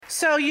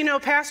So,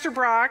 Pastor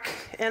Brock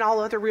and all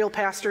other real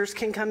pastors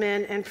can come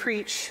in and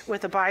preach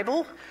with a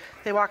Bible.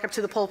 They walk up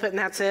to the pulpit and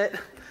that's it.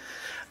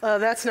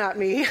 That's not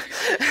me.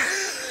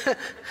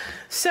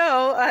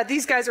 So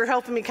these guys are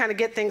helping me kind of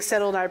get things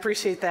settled. I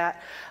appreciate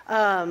that.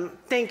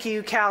 Thank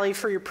you, Callie,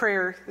 for your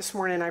prayer this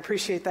morning. I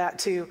appreciate that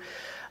too.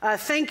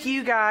 Thank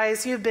you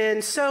guys. You've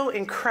been so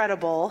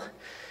incredible,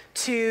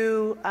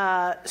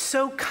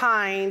 so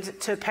kind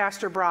to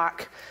Pastor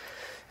Brock.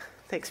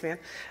 Thanks, man.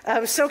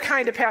 So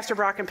kind to Pastor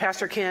Brock and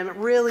Pastor Kim,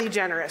 really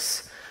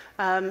generous.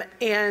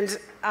 And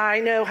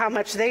I know how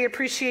much they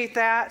appreciate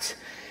that.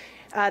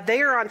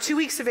 They are on 2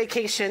 weeks of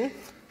vacation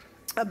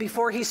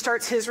before he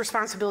starts his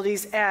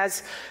responsibilities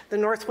as the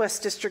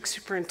Northwest District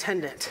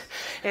Superintendent.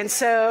 And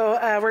so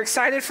we're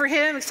excited for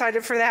him,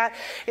 excited for that.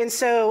 And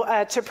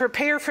so to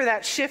prepare for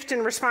that shift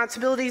in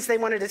responsibilities, they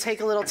wanted to take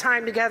a little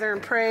time together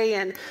and pray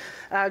and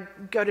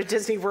go to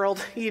Disney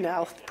World,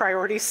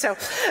 priorities. So,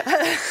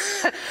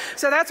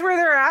 so that's where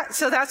they're at.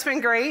 So that's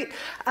been great.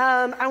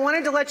 I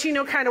wanted to let you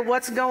know kind of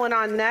what's going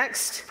on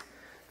next.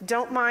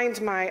 Don't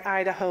mind my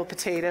Idaho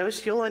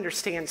potatoes. You'll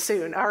understand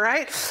soon, all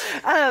right?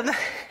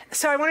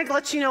 So I wanted to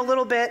let you know a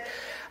little bit,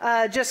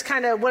 just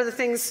kind of what are the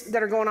things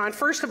that are going on.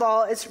 First of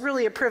all, it's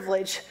really a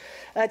privilege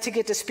to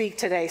get to speak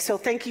today. So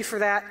thank you for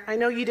that. I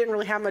know you didn't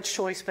really have much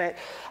choice, but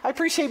I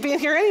appreciate being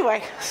here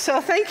anyway.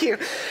 So thank you.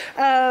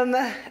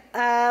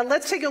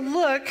 Let's take a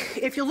look.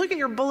 If you look at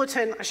your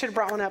bulletin, I should have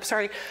brought one up,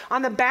 sorry.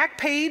 On the back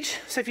page,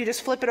 so if you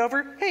just flip it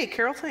over. Hey,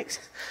 Carol, thanks.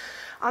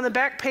 On the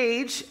back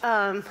page,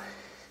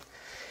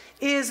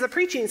 is the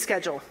preaching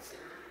schedule.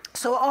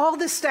 So all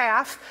the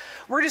staff,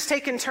 we're just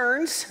taking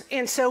turns,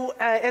 and so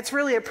it's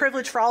really a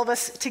privilege for all of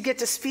us to get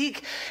to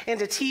speak and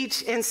to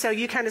teach, and so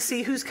you kind of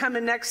see who's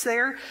coming next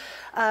there.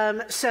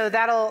 So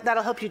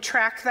that'll help you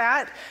track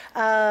that.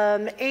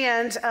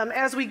 And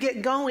as we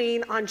get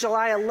going on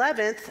July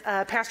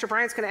 11th, Pastor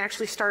Brian's going to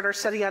actually start our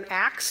study on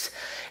Acts.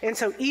 And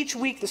so each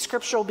week the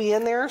scripture will be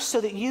in there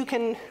so that you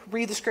can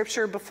read the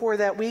scripture before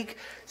that week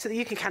so that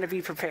you can kind of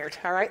be prepared.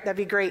 All right, that'd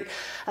be great.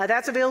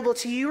 That's available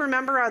to you,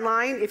 remember,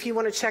 online if you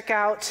want to check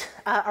out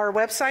our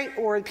website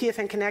or the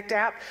PFN Connect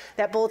app.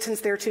 That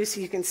bulletin's there too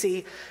so you can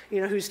see,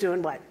 who's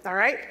doing what. All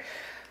right.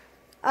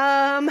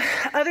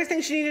 Other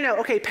things you need to know.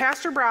 Okay,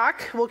 Pastor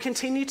Brock will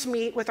continue to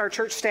meet with our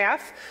church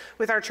staff,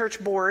 with our church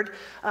board.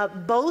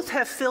 Both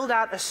have filled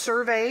out a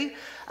survey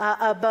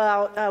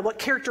about what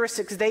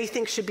characteristics they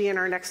think should be in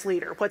our next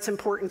leader, what's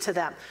important to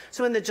them.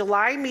 So in the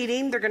July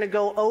meeting, they're going to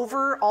go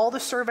over all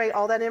the survey,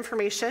 all that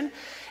information,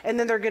 and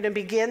then they're going to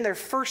begin their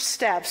first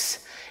steps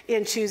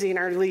in choosing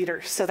our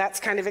leader. So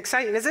that's kind of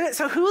exciting, isn't it?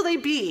 So who will they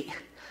be?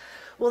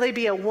 Will they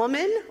be a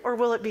woman or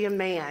will it be a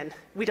man?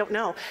 We don't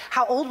know.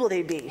 How old will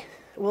they be?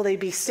 Will they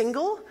be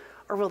single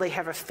or will they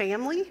have a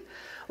family?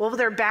 What will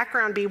their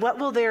background be? What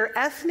will their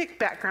ethnic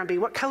background be?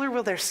 What color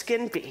will their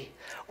skin be?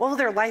 What will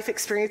their life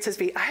experiences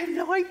be? I have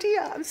no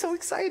idea. I'm so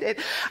excited.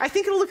 I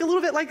think it'll look a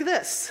little bit like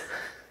this.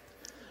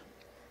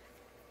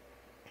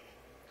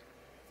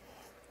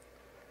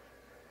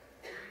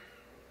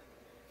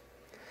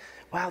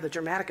 Wow, the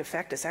dramatic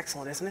effect is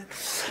excellent, isn't it?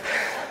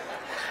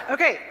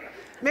 Okay.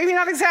 Maybe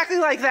not exactly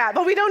like that,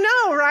 but we don't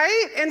know,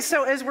 right? And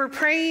so as we're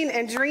praying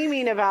and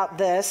dreaming about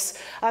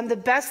this, the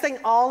best thing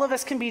all of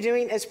us can be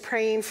doing is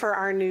praying for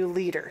our new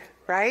leader,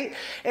 right?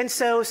 And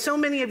so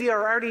many of you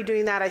are already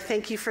doing that. I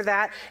thank you for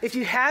that. If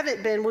you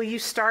haven't been, will you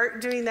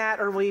start doing that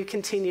or will you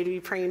continue to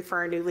be praying for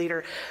our new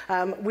leader?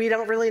 We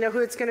don't really know who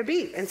it's going to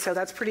be, and so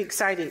that's pretty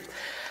exciting.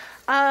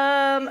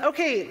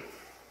 Okay,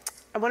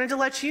 I wanted to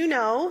let you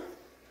know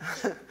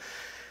that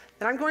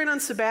I'm going on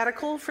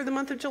sabbatical for the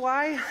month of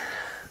July.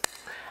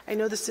 I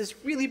know this is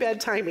really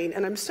bad timing,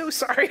 and I'm so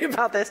sorry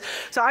about this.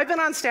 So I've been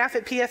on staff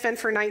at PFN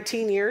for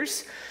 19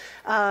 years,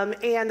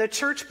 and the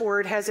church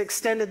board has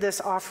extended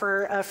this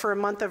offer for a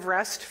month of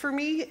rest for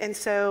me, and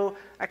so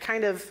I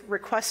kind of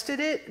requested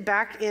it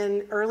back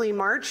in early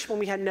March when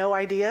we had no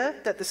idea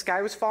that the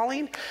sky was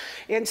falling,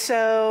 and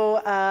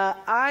so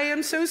I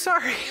am so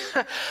sorry.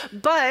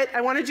 But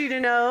I wanted you to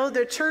know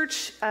the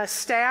church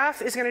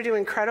staff is going to do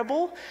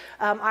incredible.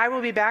 I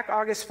will be back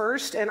August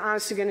 1st, and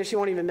honest to goodness, you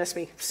won't even miss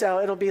me. So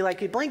it'll be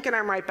like you blink and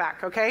I'm right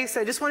back, okay? So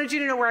I just wanted you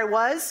to know where I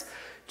was.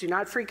 Do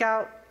not freak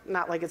out.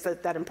 Not like it's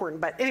that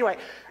important, but anyway,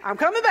 I'm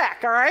coming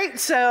back, all right?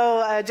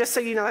 So just so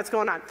you know that's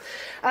going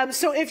on.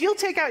 So if you'll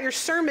take out your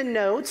sermon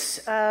notes,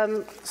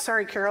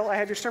 sorry, Carol, I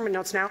have your sermon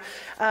notes now.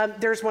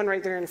 There's one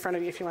right there in front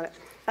of you if you want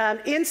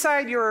it.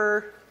 Inside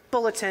your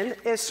bulletin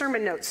is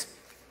sermon notes.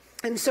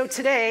 And so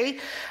today,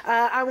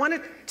 I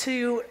wanted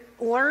to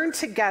learn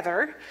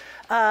together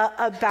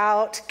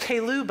about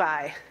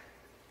Kelubai.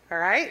 All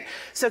right,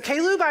 so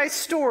Kelubai's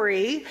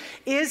story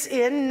is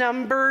in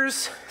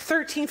Numbers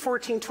 13,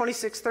 14,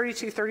 26,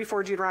 32,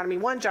 34, Deuteronomy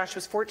 1,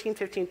 Joshua 14,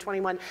 15,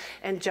 21,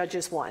 and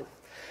Judges 1.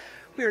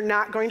 We are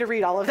not going to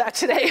read all of that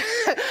today,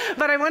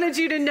 but I wanted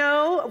you to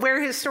know where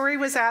his story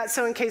was at,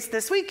 so in case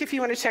this week, if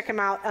you want to check him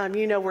out,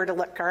 you know where to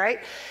look, all right?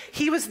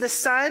 He was the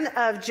son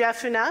of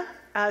Jephunneh,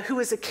 who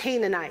was a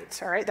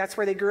Canaanite, all right? That's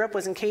where they grew up,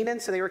 was in Canaan,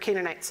 so they were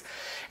Canaanites.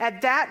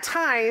 At that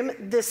time,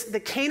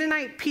 the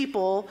Canaanite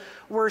people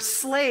were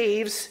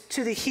slaves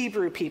to the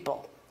Hebrew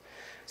people.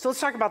 So let's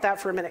talk about that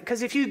for a minute,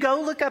 because if you go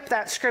look up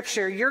that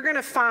scripture, you're going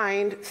to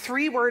find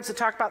 3 words that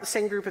talk about the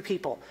same group of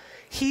people: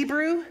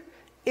 Hebrew,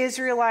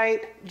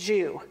 Israelite,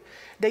 Jew.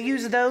 They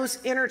use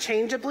those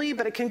interchangeably,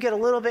 but it can get a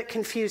little bit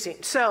confusing.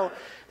 So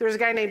there's a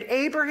guy named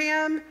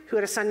Abraham who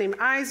had a son named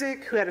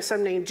Isaac, who had a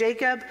son named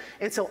Jacob.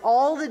 And so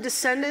all the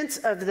descendants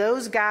of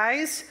those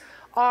guys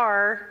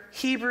are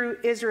Hebrew,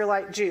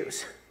 Israelite,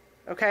 Jews.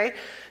 Okay?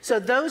 So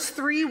those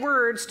 3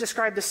 words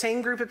describe the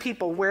same group of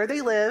people: where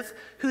they live,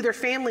 who their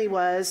family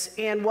was,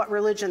 and what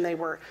religion they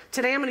were.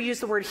 Today I'm going to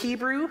use the word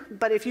Hebrew,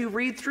 but if you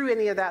read through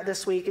any of that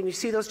this week and you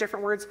see those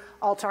different words,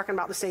 all talking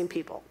about the same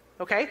people.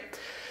 Okay?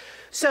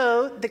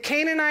 So the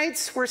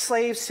Canaanites were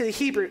slaves to the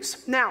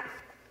Hebrews. Now,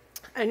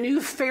 a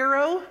new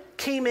Pharaoh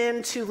came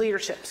into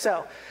leadership.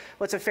 So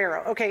what's a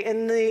Pharaoh? Okay,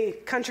 in the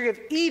country of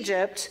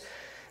Egypt,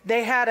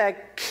 they had a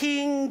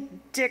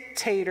king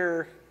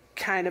dictator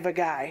kind of a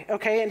guy,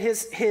 okay? And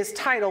his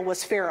title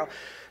was Pharaoh.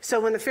 So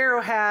when the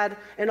Pharaoh had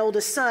an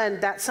oldest son,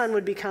 that son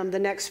would become the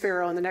next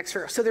Pharaoh and the next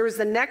Pharaoh. So there was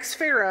the next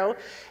Pharaoh,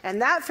 and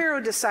that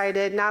Pharaoh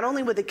decided not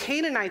only would the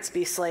Canaanites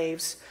be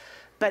slaves,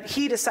 but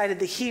he decided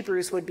the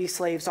Hebrews would be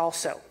slaves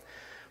also.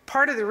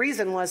 Part of the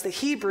reason was the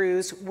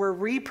Hebrews were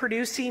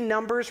reproducing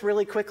numbers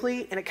really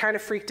quickly, and it kind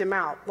of freaked him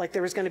out, like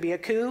there was going to be a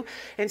coup.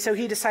 And so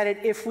he decided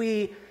if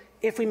we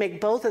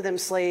make both of them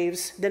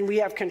slaves, then we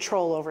have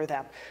control over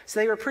them. So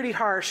they were pretty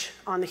harsh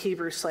on the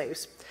Hebrew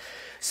slaves.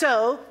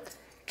 So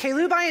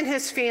Kelubai and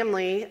his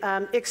family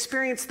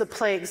experienced the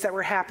plagues that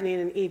were happening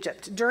in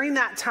Egypt. During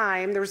that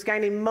time, there was a guy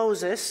named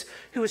Moses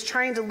who was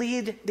trying to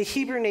lead the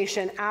Hebrew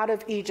nation out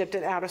of Egypt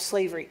and out of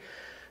slavery.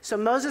 So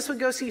Moses would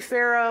go see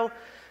Pharaoh.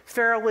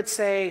 Pharaoh would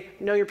say,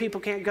 no, your people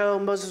can't go.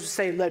 Moses would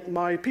say, let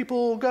my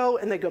people go.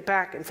 And they go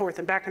back and forth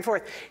and back and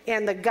forth.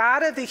 And the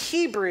God of the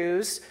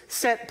Hebrews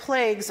sent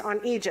plagues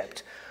on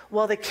Egypt.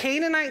 While the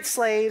Canaanite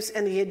slaves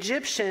and the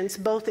Egyptians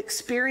both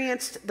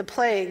experienced the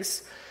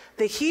plagues,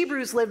 the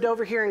Hebrews lived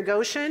over here in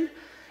Goshen,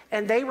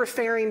 and they were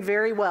faring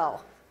very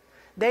well.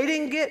 They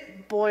didn't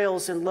get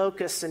boils and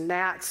locusts and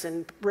gnats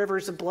and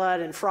rivers of blood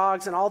and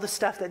frogs and all the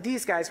stuff that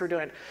these guys were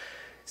doing.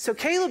 So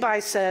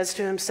Kelubai says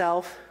to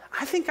himself,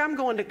 I think I'm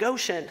going to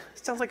Goshen.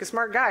 Sounds like a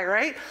smart guy,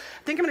 right?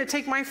 I think I'm going to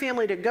take my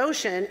family to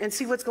Goshen and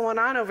see what's going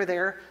on over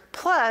there.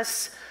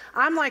 Plus,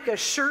 I'm like a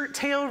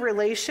shirt-tail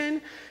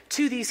relation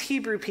to these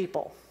Hebrew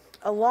people.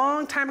 A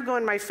long time ago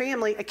in my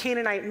family, a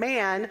Canaanite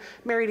man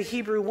married a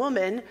Hebrew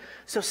woman.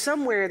 So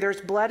somewhere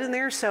there's blood in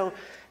there, so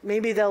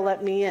maybe they'll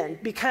let me in.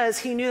 Because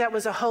he knew that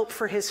was a hope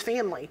for his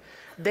family.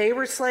 They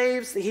were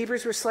slaves, the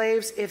Hebrews were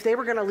slaves. If they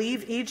were going to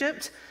leave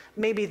Egypt,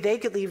 maybe they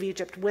could leave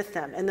Egypt with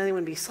them, and then they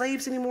wouldn't be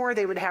slaves anymore.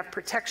 They would have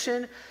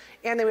protection,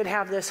 and they would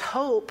have this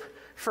hope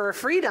for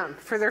freedom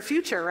for their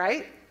future,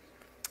 right?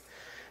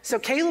 So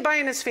Kelubai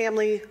and his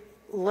family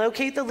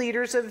locate the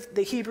leaders of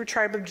the Hebrew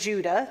tribe of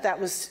Judah. That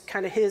was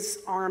kind of his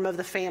arm of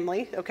the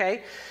family,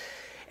 okay?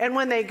 And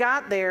when they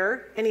got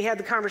there and he had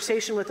the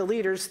conversation with the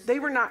leaders, they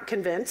were not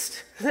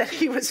convinced that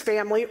he was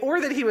family or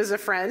that he was a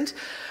friend.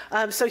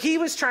 So he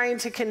was trying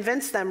to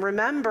convince them.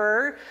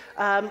 Remember,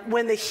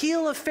 when the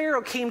heel of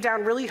Pharaoh came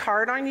down really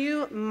hard on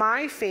you,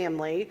 my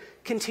family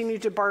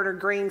continued to barter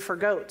grain for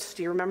goats.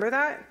 Do you remember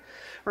that?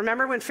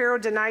 Remember when Pharaoh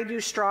denied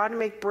you straw to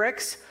make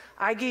bricks?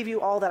 I gave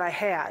you all that I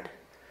had.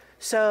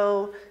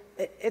 So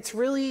it's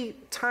really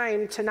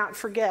time to not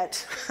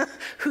forget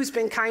who's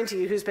been kind to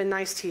you, who's been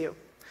nice to you.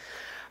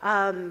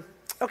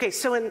 Okay,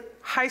 so in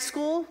high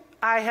school,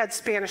 I had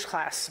Spanish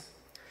class.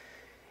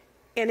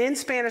 And in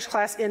Spanish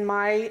class, in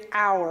my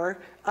hour,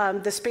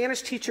 the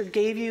Spanish teacher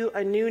gave you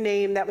a new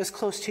name that was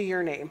close to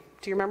your name.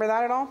 Do you remember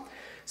that at all?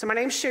 So my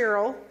name's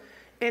Cheryl,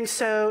 and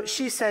so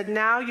she said,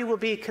 now you will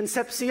be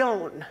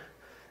Concepcion.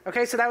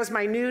 Okay, so that was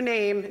my new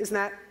name. Isn't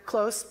that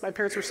close? My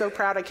parents were so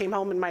proud. I came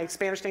home and my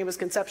Spanish name was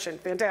Conception.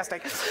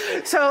 Fantastic.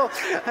 So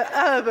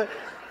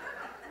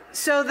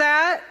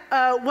that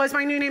was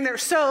my new name there.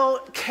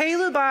 So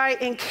Kelubai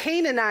and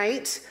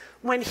Canaanite,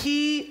 when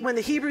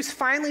the Hebrews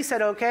finally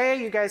said, okay,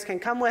 you guys can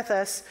come with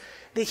us,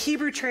 the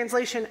Hebrew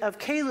translation of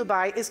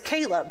Kelubai is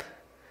Caleb.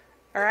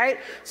 All right?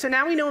 So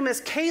now we know him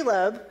as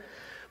Caleb,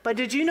 but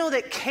did you know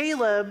that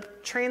Caleb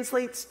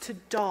translates to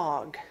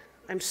dog?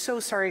 I'm so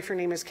sorry if your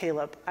name is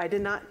Caleb. I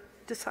did not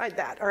decide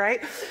that, all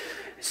right?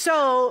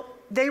 So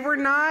they were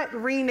not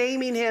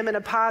renaming him in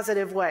a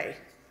positive way.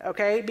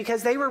 Okay,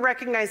 because they were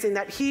recognizing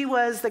that he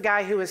was the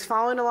guy who was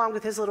following along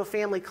with his little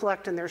family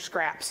collecting their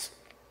scraps.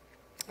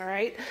 All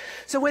right,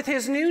 so with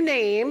his new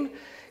name,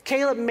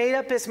 Caleb made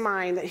up his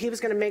mind that he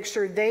was going to make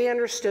sure they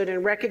understood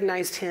and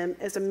recognized him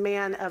as a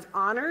man of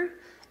honor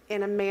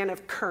and a man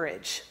of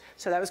courage.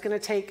 So that was going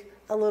to take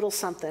a little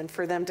something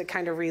for them to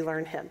kind of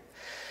relearn him.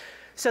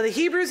 So the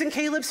Hebrews and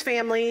Caleb's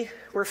family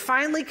were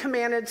finally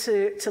commanded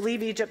to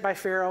leave Egypt by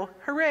Pharaoh.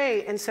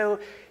 Hooray! And so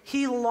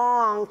he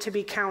longed to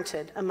be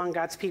counted among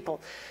God's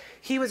people.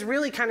 He was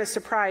really kind of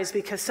surprised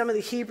because some of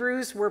the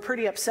Hebrews were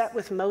pretty upset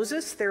with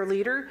Moses, their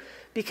leader,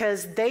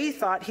 because they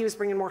thought he was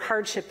bringing more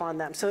hardship on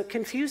them. So it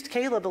confused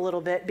Caleb a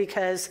little bit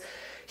because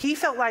he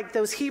felt like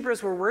those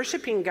Hebrews were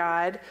worshiping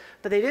God,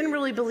 but they didn't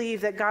really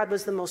believe that God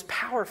was the most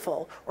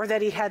powerful or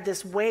that he had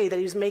this way, that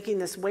he was making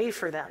this way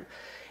for them.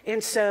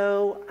 And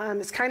so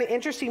it's kind of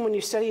interesting when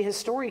you study his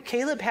story.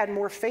 Caleb had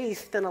more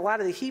faith than a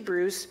lot of the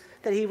Hebrews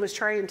that he was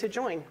trying to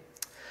join.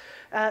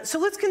 So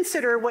let's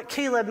consider what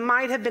Caleb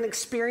might have been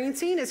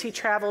experiencing as he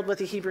traveled with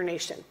the Hebrew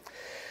nation.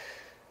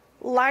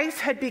 Life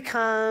had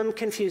become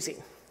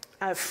confusing.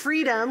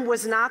 Freedom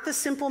was not the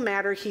simple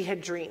matter he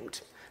had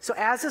dreamed. So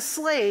as a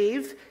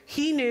slave,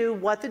 he knew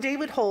what the day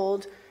would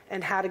hold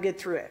and how to get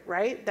through it,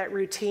 right? That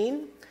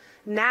routine.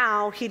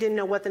 Now he didn't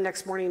know what the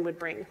next morning would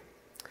bring.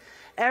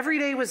 Every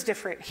day was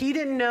different. He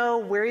didn't know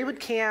where he would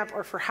camp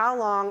or for how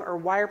long or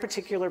why a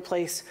particular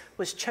place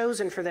was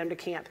chosen for them to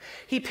camp.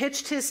 He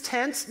pitched his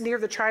tents near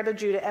the tribe of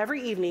Judah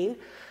every evening,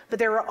 but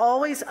there were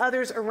always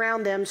others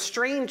around them,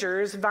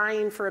 strangers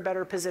vying for a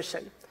better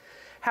position.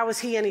 How was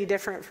he any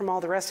different from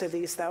all the rest of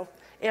these, though?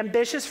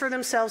 Ambitious for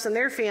themselves and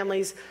their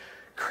families,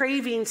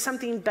 craving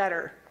something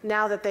better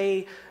now that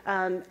they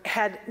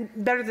had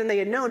better than they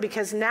had known,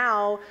 because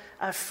now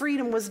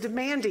freedom was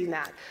demanding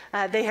that.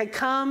 They had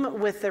come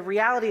with the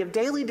reality of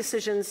daily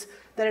decisions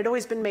that had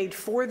always been made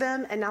for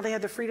them, and now they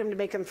had the freedom to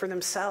make them for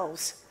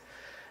themselves.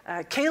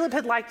 Caleb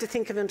had liked to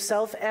think of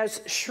himself as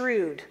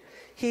shrewd.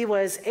 He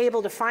was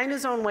able to find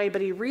his own way,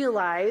 but he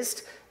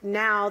realized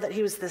now that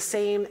he was the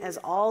same as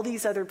all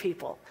these other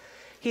people.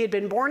 He had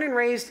been born and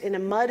raised in a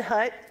mud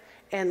hut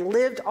and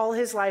lived all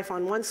his life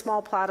on one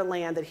small plot of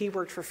land that he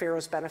worked for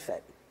Pharaoh's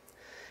benefit.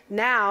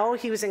 Now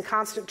he was in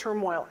constant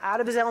turmoil, out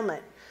of his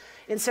element.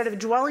 Instead of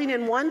dwelling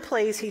in one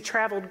place, he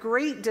traveled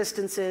great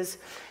distances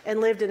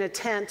and lived in a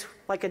tent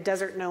like a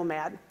desert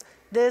nomad.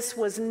 This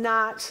was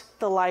not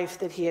the life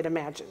that he had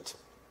imagined.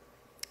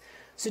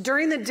 So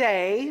during the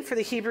day, for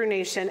the Hebrew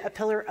nation, a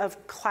pillar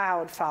of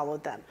cloud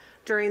followed them.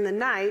 During the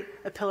night,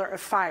 a pillar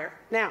of fire.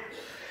 Now,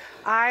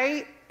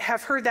 I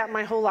have heard that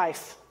my whole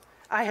life.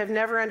 I have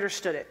never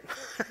understood it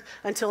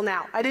until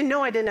now. I didn't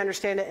know I didn't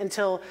understand it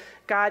until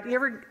God.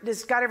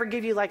 Does God ever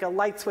give you like a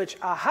light switch?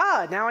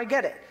 Aha, now I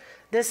get it.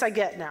 This I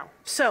get now.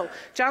 So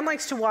John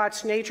likes to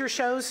watch nature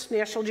shows,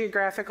 National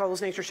Geographic, all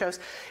those nature shows.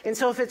 And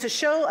so if it's a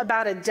show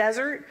about a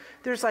desert,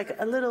 there's like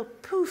a little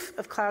poof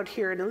of cloud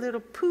here and a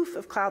little poof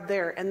of cloud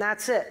there, and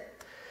that's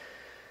it.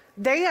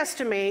 They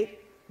estimate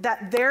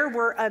that there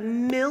were at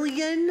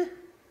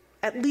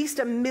least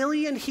a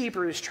million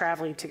Hebrews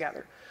traveling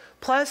together,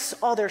 plus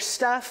all their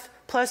stuff,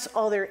 plus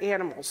all their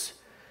animals.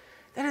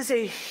 That is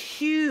a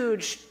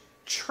huge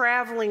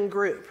traveling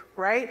group,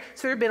 right?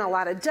 So there had been a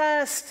lot of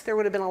dust, there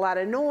would have been a lot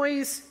of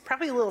noise,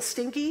 probably a little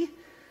stinky.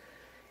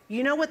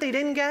 You know what they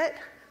didn't get?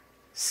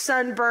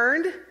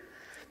 Sunburned,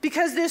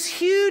 because this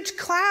huge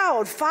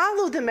cloud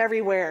followed them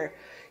everywhere.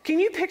 Can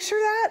you picture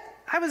that?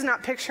 I was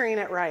not picturing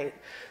it right.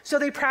 So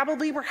they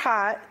probably were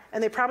hot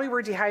and they probably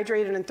were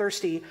dehydrated and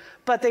thirsty,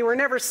 but they were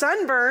never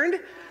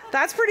sunburned.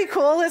 That's pretty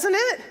cool, isn't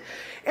it?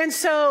 And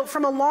so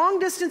from a long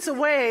distance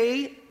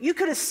away, you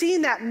could have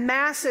seen that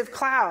massive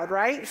cloud,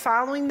 right,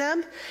 following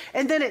them.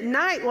 And then at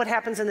night, what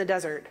happens in the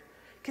desert?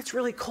 It gets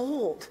really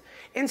cold.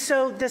 And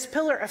so this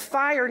pillar of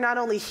fire not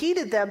only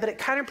heated them, but it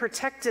kind of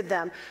protected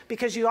them,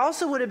 because you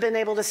also would have been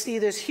able to see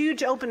this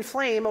huge open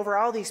flame over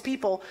all these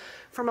people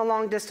from a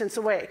long distance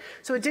away.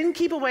 So it didn't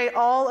keep away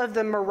all of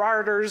the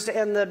marauders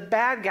and the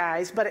bad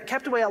guys, but it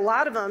kept away a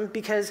lot of them,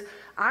 because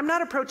I'm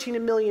not approaching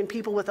 1 million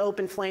people with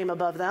open flame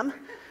above them,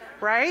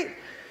 right?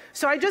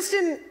 So I just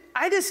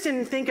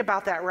didn't think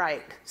about that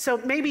right. So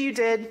maybe you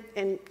did,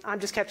 and I'm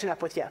just catching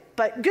up with you.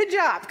 But good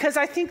job, because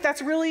I think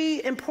that's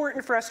really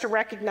important for us to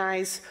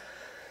recognize.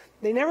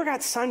 They never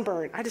got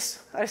sunburned. I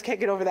just can't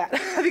get over that.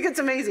 I think it's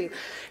amazing.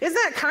 Isn't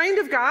that kind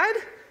of God?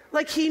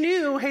 Like he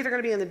knew, hey, they're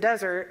going to be in the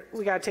desert.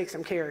 We got to take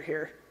some care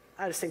here.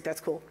 I just think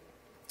that's cool.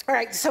 All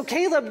right, so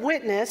Caleb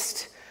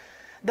witnessed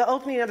the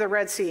opening of the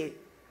Red Sea.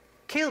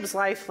 Caleb's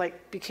life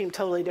became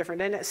totally different,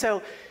 didn't it?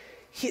 So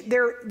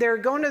they're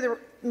going to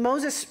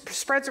Moses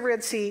spreads the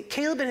Red Sea.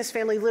 Caleb and his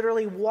family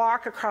literally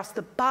walk across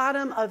the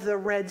bottom of the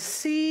Red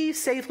Sea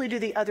safely to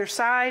the other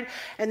side,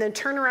 and then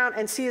turn around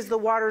and see as the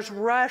waters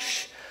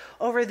rush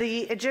over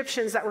the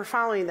Egyptians that were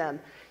following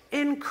them.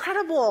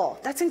 Incredible.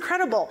 That's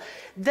incredible.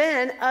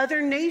 Then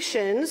other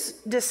nations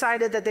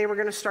decided that they were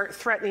going to start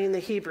threatening the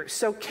Hebrews.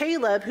 So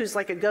Caleb, who's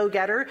like a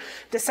go-getter,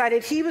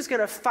 decided he was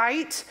going to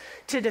fight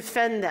to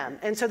defend them.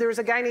 And so there was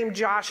a guy named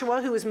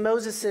Joshua who was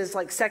Moses's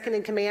second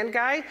in command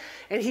guy,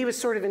 and he was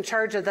sort of in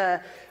charge of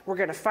we're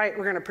going to fight,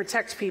 we're going to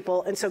protect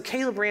people. And so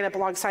Caleb ran up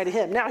alongside of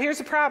him. Now here's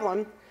the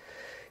problem.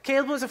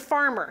 Caleb was a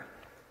farmer.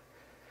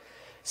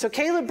 So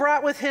Caleb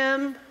brought with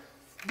him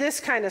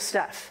this kind of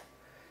stuff.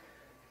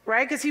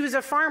 right? Because he was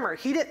a farmer.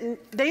 They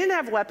didn't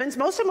have weapons.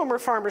 Most of them were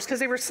farmers because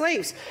they were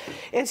slaves.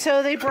 And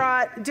so they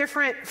brought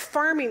different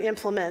farming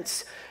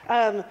implements.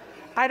 I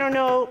don't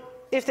know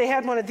if they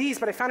had one of these,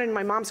 but I found it in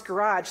my mom's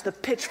garage, the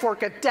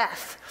pitchfork of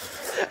death.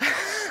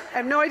 I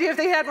have no idea if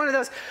they had one of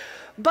those.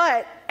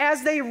 But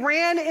as they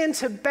ran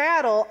into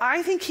battle,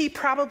 I think he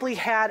probably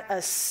had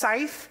a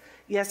scythe.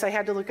 Yes, I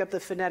had to look up the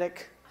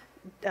phonetic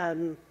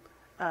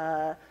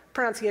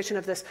pronunciation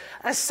of this.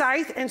 A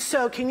scythe. And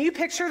so can you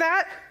picture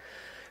that?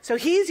 So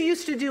he's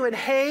used to doing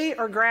hay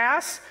or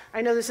grass.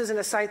 I know this isn't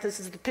a scythe, this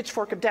is the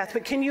pitchfork of death.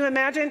 But can you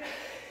imagine?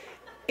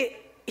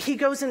 He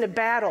goes into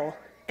battle,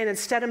 and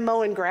instead of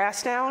mowing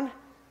grass down,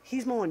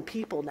 he's mowing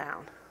people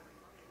down.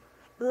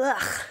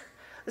 Ugh.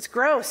 It's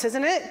gross,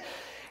 isn't it?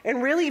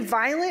 And really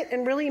violent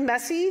and really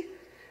messy.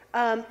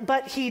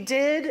 But he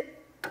did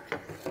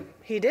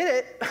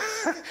it,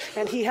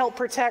 and he helped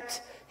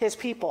protect his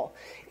people.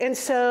 And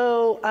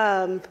so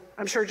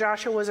I'm sure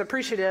Joshua was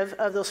appreciative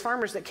of those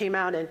farmers that came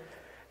out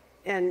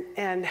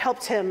and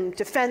helped him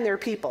defend their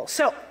people.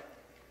 So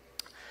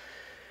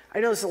I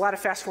know there's a lot of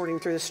fast forwarding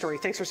through this story.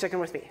 Thanks for sticking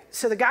with me.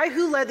 So the guy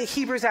who led the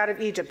Hebrews out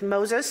of Egypt,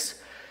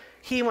 Moses,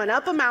 he went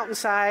up a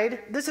mountainside.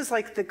 This is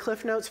like the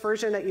Cliff Notes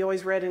version that you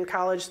always read in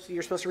college.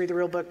 You're supposed to read the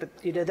real book, but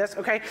you did this,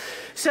 okay?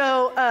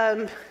 So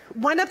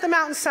went up the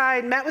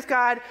mountainside, met with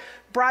God,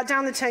 brought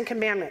down the 10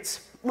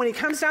 Commandments. When he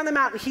comes down the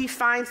mountain, he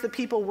finds the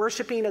people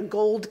worshiping a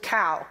gold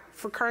cow.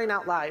 For crying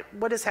out loud,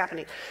 what is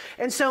happening?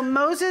 And so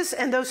Moses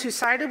and those who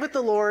sided with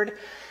the Lord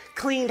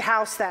cleaned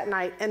house that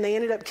night, and they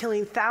ended up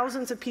killing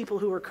thousands of people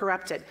who were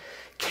corrupted.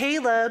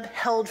 Caleb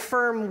held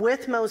firm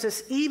with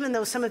Moses, even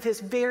though some of his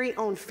very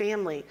own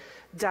family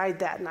died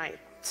that night.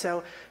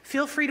 So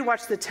feel free to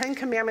watch the 10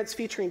 Commandments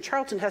featuring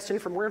Charlton Heston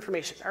for more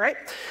information, all right?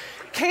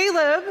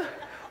 Caleb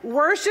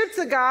worshiped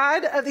the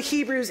God of the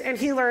Hebrews, and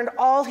he learned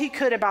all he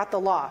could about the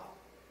law.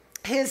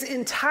 His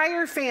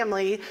entire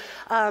family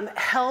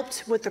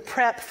helped with the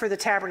prep for the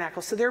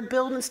tabernacle. So they're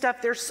building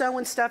stuff, they're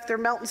sewing stuff, they're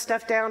melting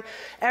stuff down.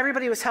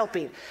 Everybody was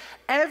helping.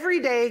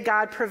 Every day,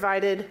 God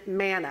provided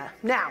manna.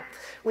 Now,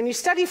 when you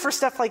study for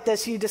stuff like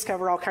this, you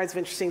discover all kinds of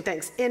interesting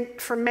things.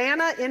 For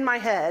manna in my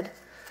head,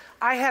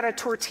 I had a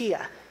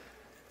tortilla,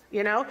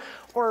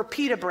 or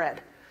pita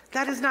bread.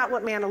 That is not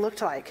what manna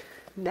looked like.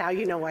 Now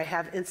you know I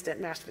have instant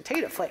mashed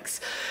potato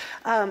flakes.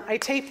 I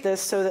taped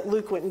this so that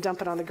Luke wouldn't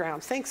dump it on the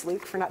ground. Thanks,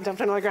 Luke, for not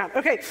dumping it on the ground.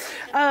 Okay,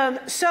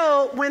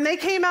 so when they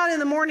came out in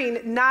the morning,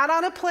 not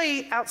on a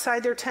plate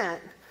outside their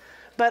tent,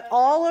 but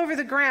all over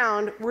the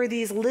ground were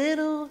these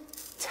little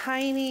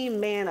tiny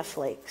manna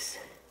flakes.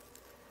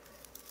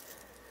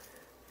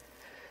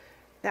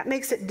 That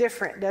makes it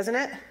different, doesn't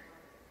it?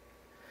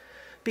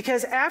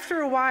 Because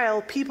after a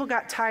while, people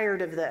got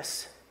tired of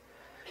this.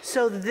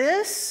 So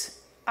this,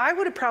 I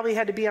would have probably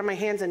had to be on my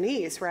hands and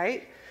knees,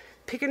 right?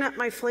 Picking up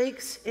my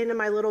flakes into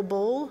my little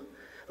bowl.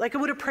 Like I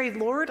would have prayed,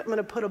 Lord, I'm going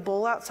to put a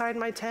bowl outside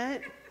my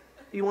tent.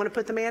 You want to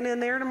put the manna in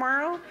there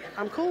tomorrow?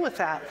 I'm cool with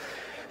that.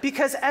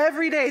 Because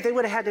every day they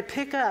would have had to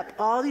pick up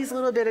all these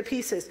little bit of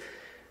pieces.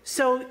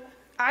 So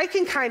I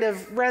can kind of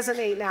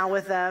resonate now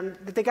with them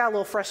that they got a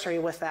little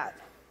frustrated with that.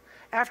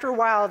 After a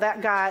while,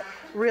 that got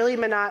really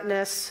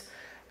monotonous,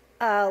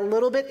 a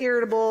little bit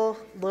irritable,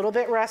 a little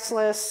bit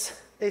restless.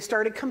 They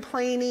started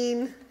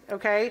complaining,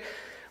 okay?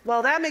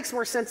 Well, that makes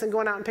more sense than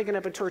going out and picking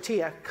up a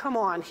tortilla. Come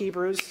on,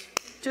 Hebrews.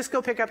 Just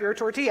go pick up your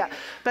tortilla.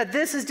 But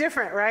this is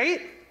different,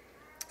 right?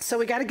 So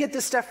we got to get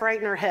this stuff right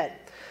in our head.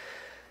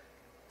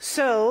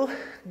 So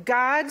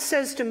God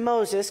says to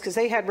Moses, because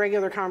they had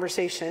regular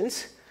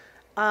conversations,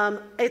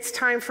 it's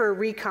time for a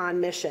recon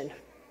mission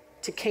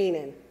to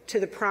Canaan, to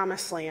the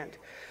promised land.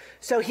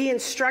 So he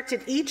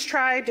instructed each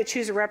tribe to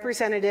choose a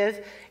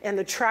representative, and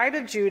the tribe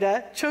of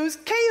Judah chose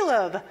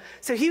Caleb.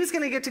 So he was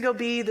going to get to go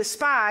be the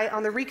spy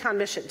on the recon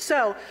mission.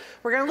 So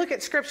we're going to look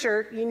at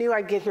scripture. You knew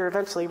I'd get here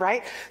eventually,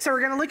 right? So we're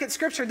going to look at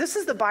scripture. This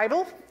is the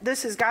Bible.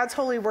 This is God's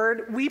holy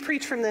word. We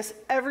preach from this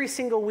every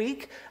single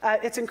week.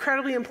 It's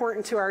incredibly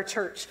important to our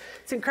church.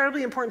 It's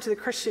incredibly important to the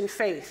Christian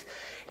faith.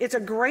 It's a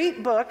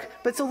great book,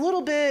 but it's a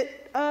little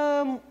bit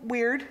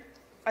weird.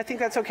 I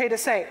think that's okay to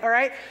say, all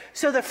right?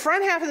 So the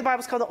front half of the Bible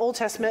is called the Old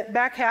Testament.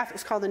 Back half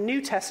is called the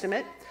New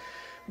Testament.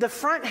 The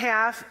front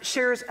half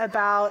shares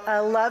about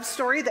a love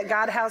story that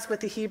God has with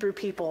the Hebrew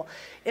people.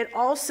 It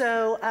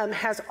also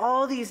has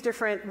all these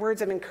different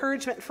words of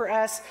encouragement for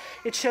us.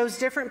 It shows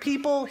different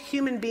people,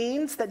 human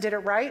beings that did it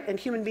right and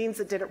human beings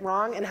that did it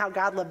wrong, and how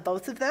God loved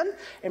both of them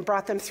and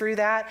brought them through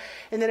that.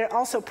 And then it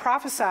also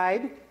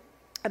prophesied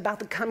about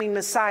the coming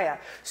Messiah.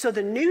 So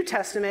the New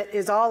Testament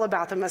is all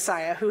about the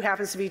Messiah, who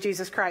happens to be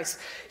Jesus Christ.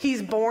 He's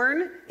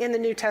born in the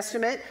New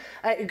Testament.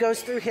 It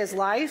goes through his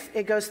life.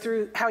 It goes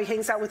through how he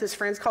hangs out with his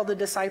friends called the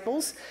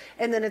disciples.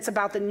 And then it's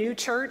about the new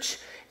church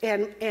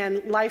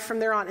and life from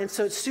there on. And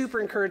so it's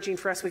super encouraging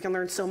for us. We can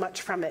learn so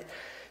much from it.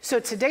 So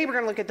today we're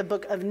going to look at the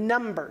book of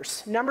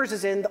Numbers. Numbers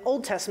is in the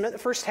Old Testament, the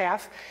first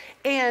half.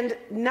 And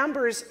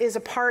Numbers is a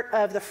part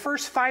of the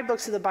first 5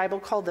 books of the Bible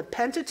called the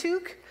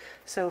Pentateuch.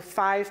 So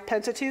 5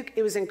 Pentateuch.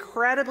 It was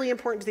incredibly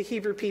important to the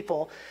Hebrew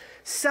people.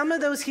 Some of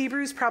those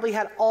Hebrews probably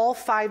had all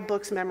 5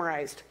 books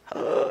memorized.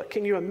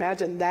 Can you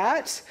imagine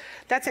that?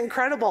 That's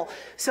incredible.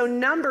 So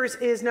Numbers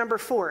is number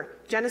 4.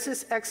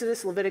 Genesis,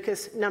 Exodus,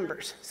 Leviticus,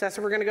 Numbers. So that's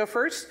where we're going to go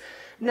first.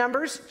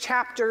 Numbers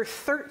chapter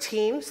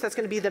 13, so that's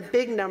going to be the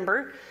big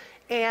number.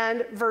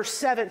 And verse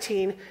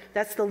 17,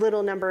 that's the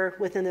little number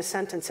within the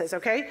sentences,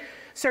 okay?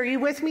 So are you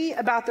with me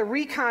about the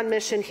recon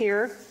mission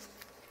here?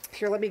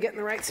 Here, let me get in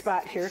the right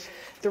spot here.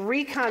 The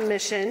recon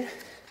mission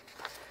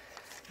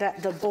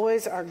that the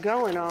boys are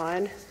going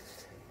on.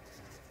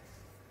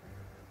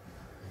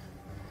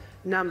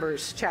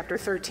 Numbers chapter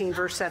 13,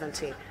 verse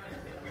 17.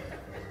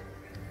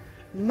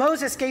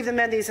 Moses gave the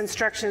men these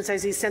instructions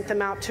as he sent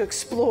them out to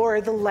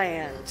explore the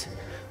land.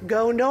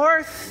 Go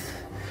north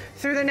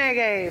through the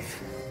Negev,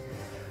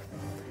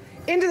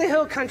 into the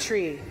hill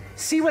country,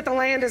 see what the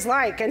land is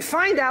like, and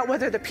find out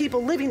whether the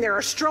people living there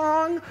are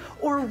strong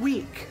or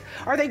weak.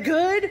 Are they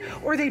good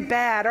or are they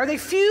bad? Are they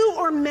few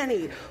or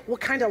many? What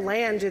kind of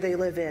land do they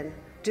live in?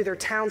 Do their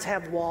towns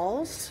have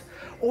walls?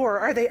 Or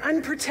are they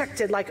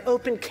unprotected like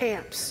open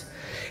camps?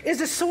 Is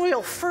the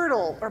soil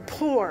fertile or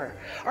poor?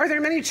 Are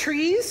there many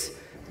trees?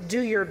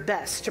 Do your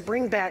best to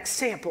bring back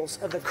samples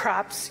of the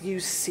crops you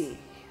see.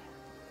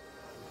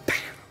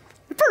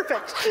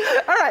 Perfect.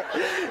 All right.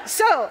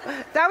 So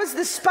that was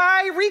the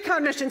spy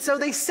recon mission. So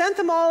they sent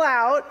them all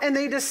out, and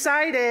they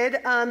decided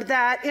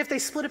that if they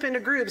split up into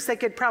groups, they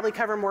could probably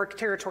cover more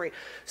territory.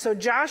 So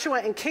Joshua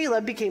and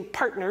Caleb became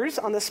partners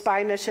on the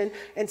spy mission,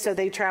 and so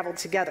they traveled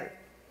together.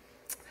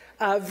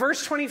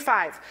 Verse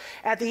 25,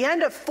 at the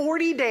end of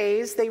 40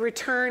 days, they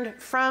returned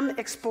from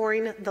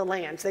exploring the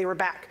land. They were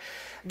back.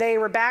 They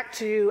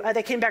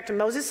came back to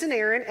Moses and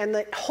Aaron and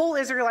the whole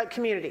Israelite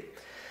community.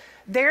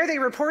 There they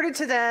reported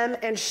to them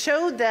and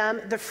showed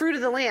them the fruit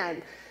of the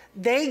land.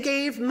 They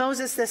gave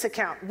Moses this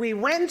account. We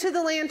went into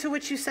the land to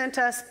which you sent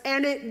us,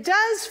 and it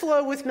does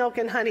flow with milk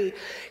and honey.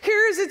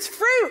 Here's its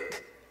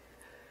fruit.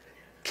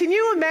 Can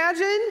you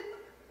imagine?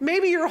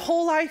 Maybe your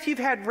whole life you've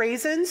had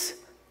raisins,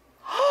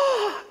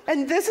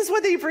 and this is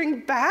what they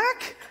bring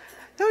back?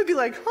 That would be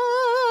like,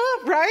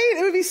 right?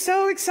 It would be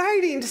so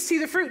exciting to see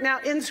the fruit. Now,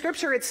 in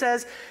Scripture, it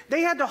says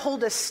they had to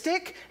hold a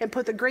stick and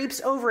put the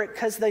grapes over it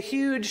because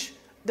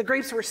the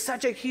grapes were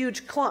such a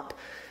huge clump.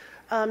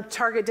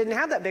 Target didn't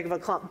have that big of a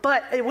clump,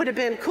 but it would have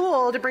been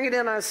cool to bring it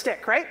in on a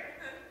stick, right?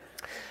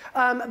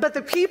 But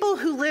the people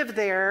who live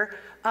there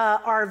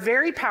are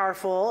very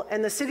powerful,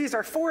 and the cities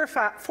are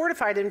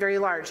fortified and very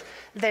large.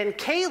 Then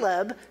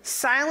Caleb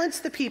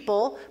silenced the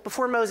people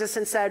before Moses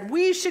and said,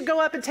 we should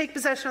go up and take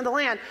possession of the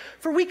land,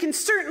 for we can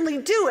certainly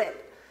do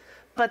it.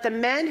 But the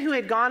men who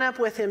had gone up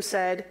with him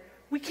said,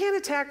 we can't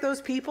attack those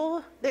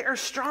people. They are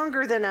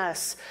stronger than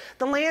us.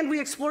 The land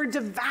we explored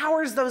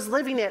devours those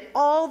living it.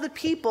 All the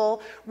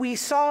people we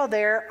saw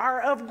there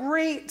are of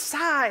great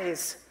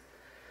size.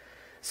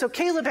 So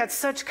Caleb had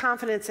such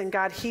confidence in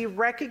God. He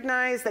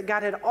recognized that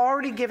God had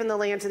already given the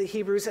land to the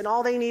Hebrews, and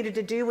all they needed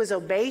to do was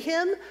obey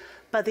him,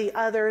 but the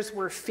others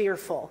were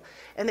fearful,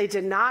 and they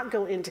did not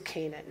go into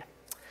Canaan.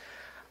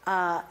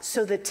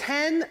 So the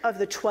 10 of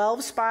the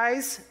 12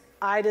 spies,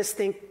 I just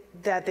think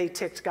that they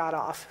ticked God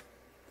off.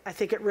 I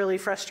think it really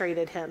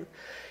frustrated him.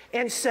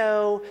 And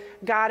so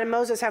God and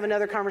Moses have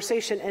another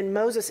conversation, and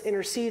Moses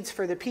intercedes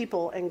for the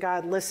people, and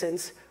God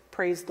listens.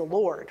 Praise the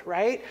Lord,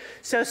 right?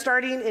 So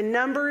starting in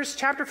Numbers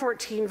chapter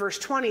 14, verse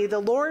 20, the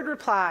Lord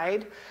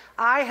replied,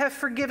 I have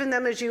forgiven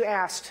them as you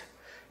asked.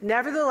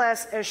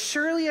 Nevertheless, as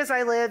surely as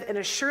I live and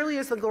as surely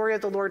as the glory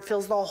of the Lord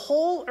fills the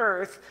whole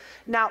earth,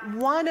 not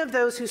one of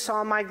those who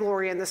saw my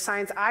glory and the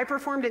signs I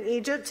performed in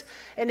Egypt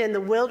and in the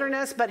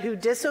wilderness, but who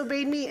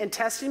disobeyed me and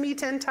tested me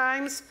 10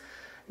 times,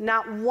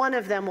 not one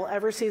of them will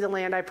ever see the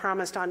land I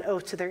promised on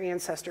oath to their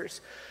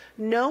ancestors.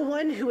 No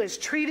one who has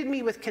treated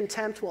me with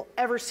contempt will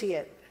ever see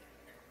it.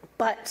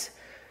 But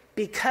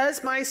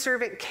because my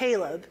servant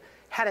Caleb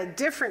had a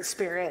different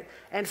spirit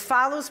and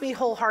follows me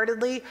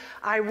wholeheartedly,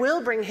 I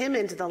will bring him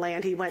into the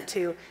land he went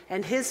to,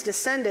 and his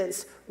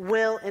descendants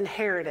will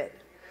inherit it.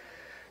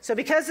 So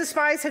because the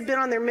spies had been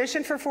on their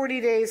mission for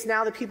 40 days,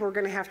 now the people are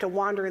going to have to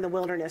wander in the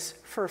wilderness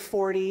for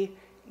 40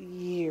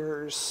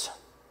 years.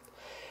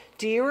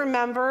 Do you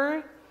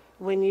remember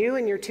when you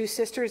and your 2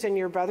 sisters and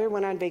your brother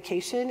went on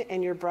vacation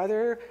and your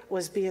brother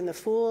was being the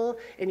fool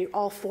and you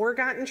all 4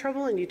 got in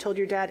trouble and you told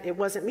your dad, it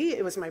wasn't me,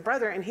 it was my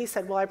brother, and he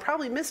said, well, I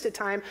probably missed a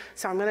time,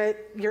 so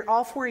you're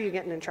all 4 of you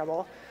getting in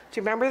trouble. Do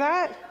you remember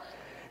that?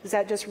 Is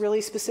that just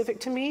really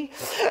specific to me?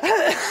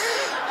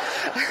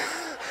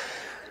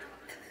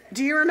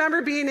 Do you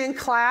remember being in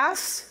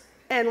class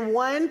and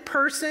one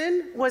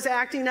person was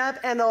acting up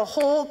and the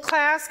whole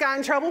class got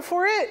in trouble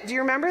for it? Do you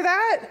remember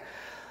that?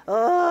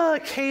 Oh,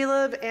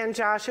 Caleb and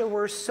Joshua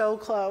were so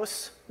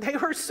close. They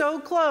were so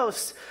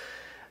close.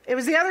 It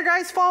was the other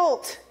guy's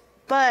fault,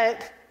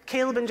 but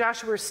Caleb and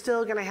Joshua were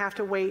still going to have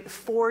to wait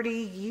 40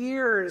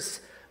 years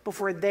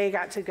before they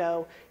got to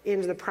go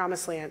into the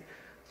promised land.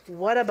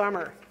 What a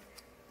bummer.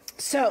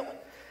 So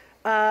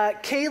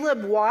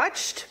Caleb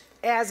watched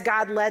as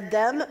God led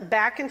them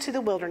back into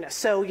the wilderness.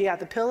 So you have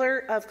the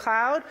pillar of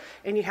cloud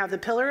and you have the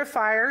pillar of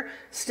fire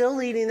still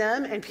leading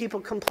them, and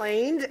people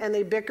complained and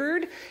they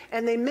bickered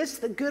and they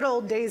missed the good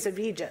old days of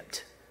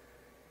Egypt.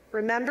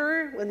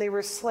 Remember when they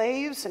were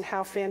slaves and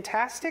how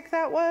fantastic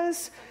that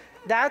was?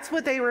 That's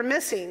what they were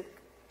missing.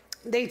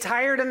 They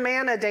tired of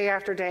manna day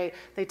after day.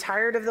 They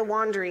tired of the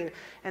wandering,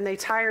 and they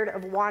tired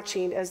of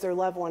watching as their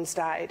loved ones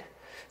died.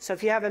 So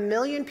if you have 1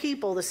 million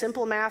people, the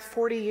simple math,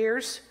 40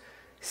 years,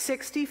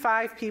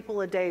 65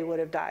 people a day would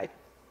have died.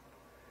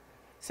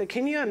 So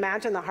can you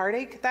imagine the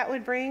heartache that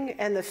would bring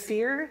and the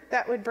fear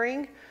that would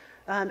bring?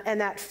 And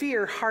that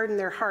fear hardened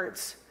their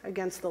hearts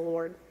against the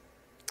Lord.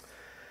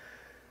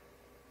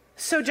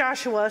 So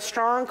Joshua,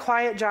 strong,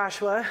 quiet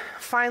Joshua,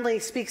 finally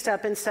speaks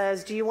up and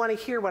says, do you want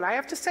to hear what I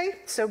have to say?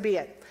 So be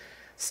it.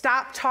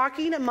 Stop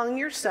talking among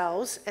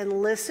yourselves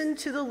and listen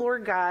to the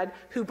Lord God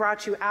who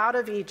brought you out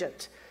of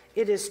Egypt.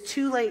 It is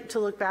too late to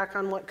look back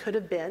on what could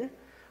have been.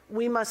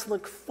 We must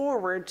look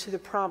forward to the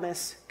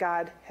promise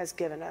God has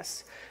given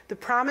us. The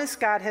promise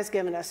God has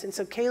given us. And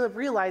so Caleb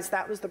realized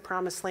that was the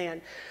promised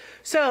land.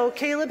 So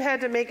Caleb had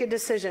to make a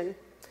decision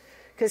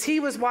because he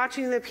was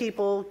watching the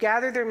people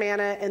gather their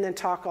manna and then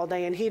talk all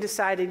day. And he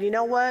decided, you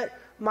know what?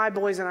 My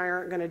boys and I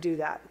aren't going to do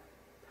that.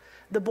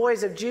 The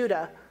boys of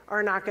Judah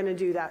are not going to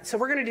do that. So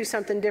we're going to do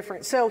something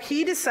different. So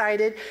he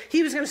decided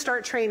he was going to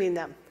start training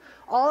them.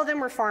 All of them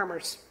were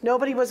farmers.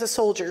 Nobody was a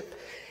soldier.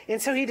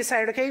 And so he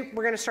decided, okay,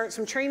 we're going to start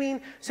some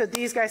training so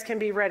these guys can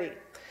be ready.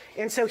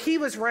 And so he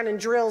was running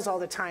drills all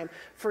the time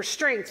for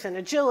strength and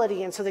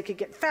agility, and so they could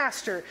get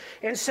faster.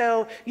 And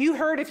so you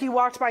heard, if you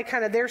walked by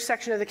kind of their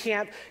section of the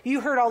camp,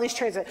 you heard all these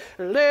trains that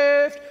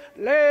left,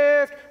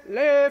 left,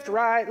 left,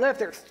 right, left.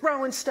 They're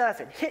throwing stuff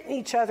and hitting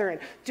each other and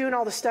doing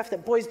all the stuff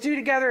that boys do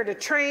together to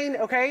train,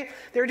 okay?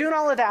 They're doing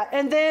all of that.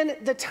 And then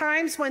the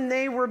times when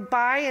they were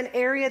by an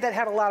area that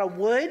had a lot of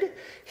wood,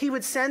 he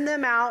would send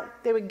them out.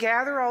 They would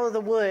gather all of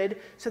the wood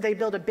so they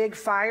build a big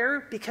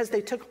fire, because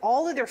they took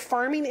all of their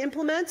farming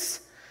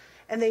implements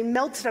and they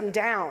melted them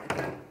down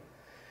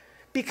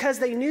because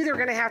they knew they were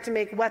going to have to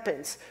make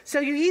weapons. So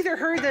you either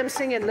heard them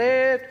singing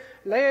left,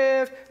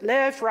 left,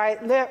 left,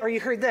 right, left, or you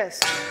heard this,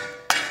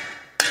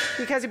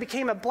 because it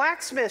became a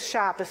blacksmith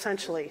shop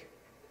essentially,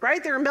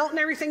 right? They were melting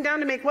everything down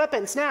to make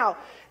weapons. Now,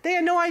 they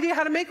had no idea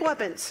how to make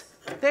weapons.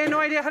 They had no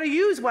idea how to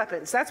use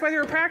weapons. That's why they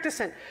were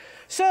practicing.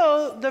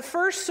 So the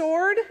first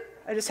sword,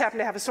 I just happen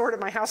to have a sword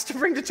at my house to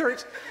bring to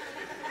church.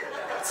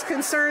 It's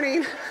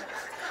concerning.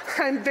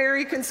 I'm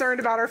very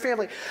concerned about our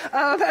family.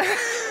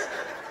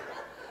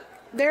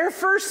 Their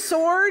first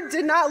sword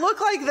did not look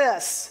like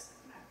this,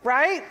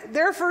 right?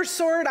 Their first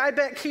sword, I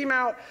bet, came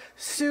out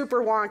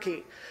super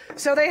wonky.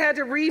 So they had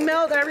to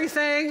remelt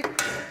everything,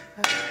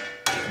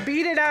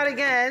 beat it out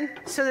again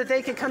so that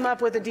they could come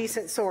up with a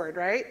decent sword,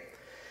 right?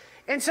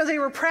 And so they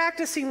were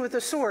practicing with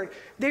the sword.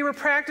 They were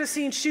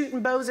practicing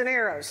shooting bows and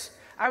arrows.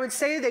 I would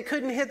say they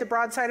couldn't hit the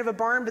broadside of a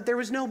barn, but there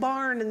was no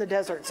barn in the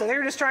desert. So they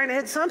were just trying to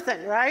hit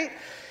something, right?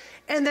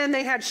 And then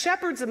they had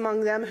shepherds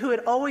among them who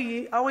had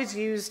always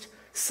used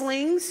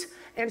slings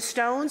and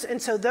stones. And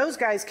so those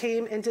guys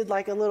came and did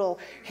like a little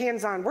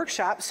hands-on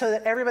workshop so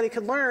that everybody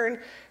could learn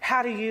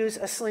how to use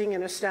a sling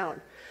and a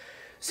stone.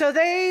 So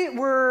they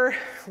were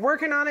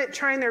working on it,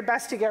 trying their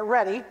best to get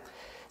ready.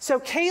 So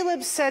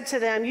Caleb said to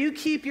them, you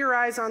keep your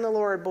eyes on the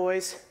Lord,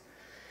 boys,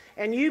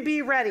 and you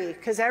be ready,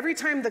 because every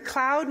time the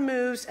cloud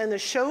moves and the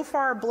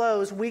shofar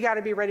blows, we got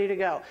to be ready to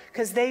go,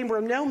 because they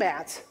were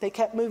nomads. They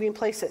kept moving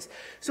places.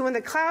 So when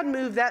the cloud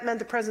moved, that meant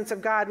the presence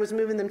of God was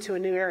moving them to a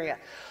new area.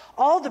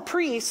 All the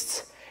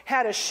priests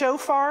had a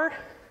shofar.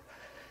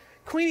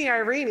 Queenie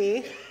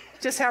Irene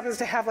just happens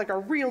to have like a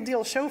real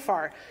deal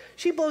shofar.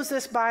 She blows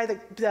this by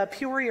the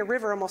Peoria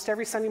River almost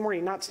every Sunday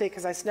morning, not today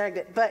because I snagged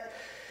it, but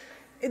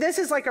this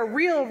is like a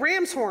real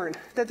ram's horn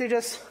that they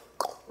just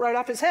right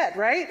off his head,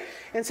 right?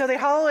 And so they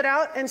hollow it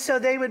out, and so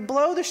they would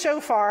blow the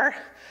shofar.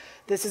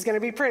 This is going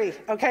to be pretty.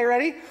 Okay,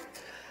 ready?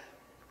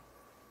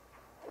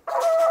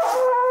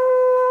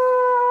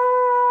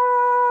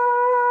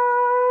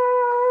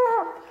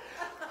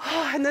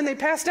 And then they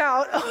passed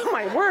out. Oh,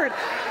 my word.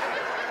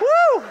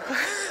 Woo!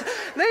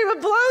 They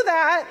would blow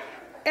that,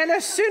 and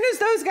as soon as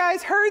those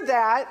guys heard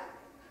that,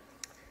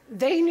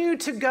 they knew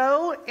to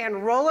go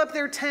and roll up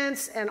their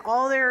tents and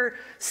all their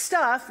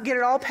stuff, get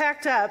it all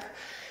packed up.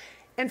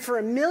 And for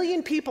 1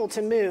 million people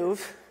to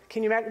move,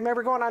 can you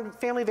remember going on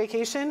family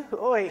vacation?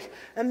 Oy,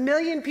 1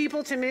 million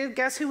people to move.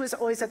 Guess who was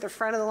always at the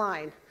front of the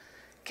line?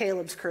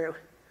 Caleb's crew.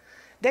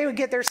 They would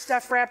get their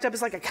stuff wrapped up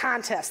as like a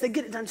contest. They'd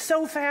get it done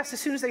so fast as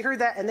soon as they heard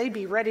that, and they'd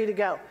be ready to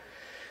go.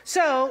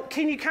 So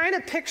can you kind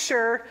of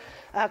picture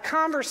a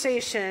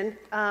conversation,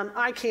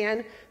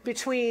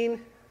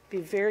 between, be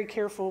very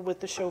careful with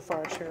the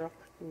shofar, Cheryl.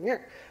 Yeah.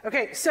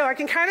 Okay, so I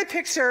can kind of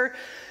picture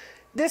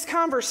this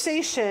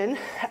conversation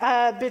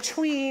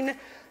between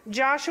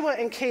Joshua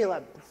and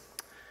Caleb.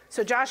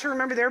 So Joshua,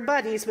 remember, they're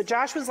buddies, but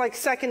Joshua's like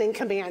second in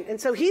command. And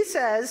so he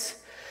says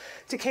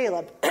to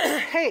Caleb,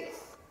 hey,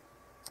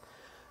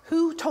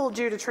 who told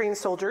you to train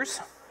soldiers?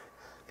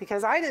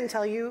 Because I didn't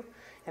tell you.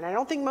 And I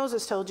don't think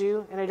Moses told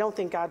you, and I don't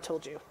think God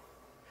told you.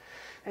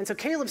 And so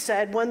Caleb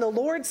said, when the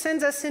Lord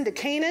sends us into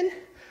Canaan,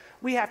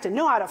 we have to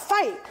know how to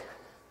fight.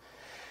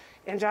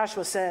 And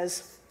Joshua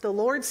says, the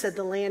Lord said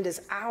the land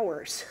is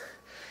ours.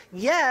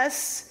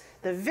 Yes,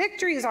 the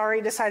victory is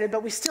already decided,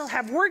 but we still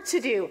have work to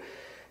do.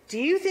 Do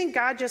you think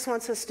God just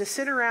wants us to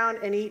sit around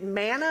and eat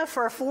manna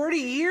for 40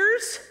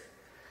 years?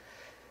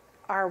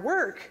 Our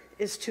work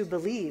is to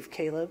believe,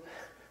 Caleb.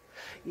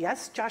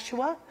 Yes,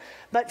 Joshua,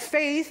 but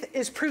faith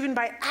is proven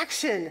by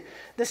action.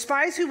 The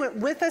spies who went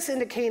with us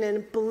into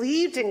Canaan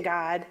believed in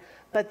God,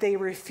 but they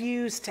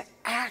refused to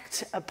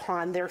act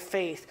upon their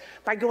faith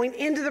by going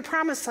into the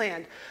promised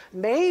land.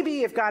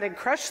 Maybe if God had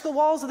crushed the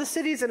walls of the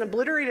cities and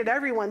obliterated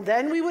everyone,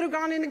 then we would have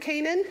gone into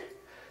Canaan.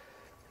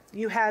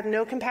 You had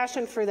no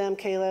compassion for them,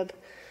 Caleb.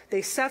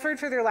 They suffered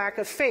for their lack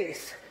of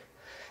faith.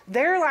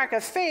 Their lack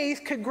of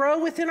faith could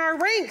grow within our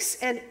ranks,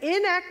 and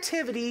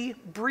inactivity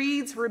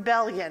breeds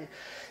rebellion.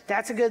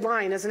 That's a good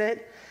line, isn't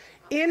it?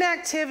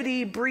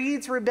 Inactivity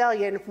breeds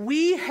rebellion.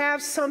 We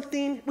have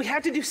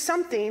to do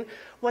something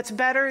what's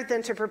better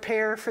than to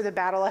prepare for the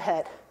battle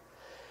ahead.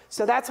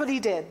 So that's what he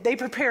did. They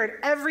prepared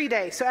every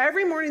day. So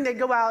every morning they'd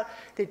go out,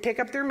 they'd pick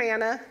up their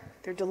manna,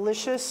 their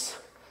delicious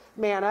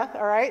manna,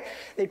 all right?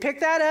 They'd pick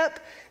that up,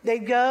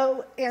 they'd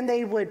go and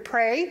they would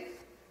pray.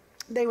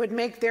 They would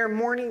make their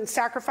morning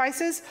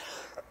sacrifices.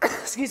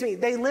 Excuse me.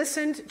 They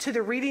listened to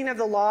the reading of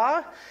the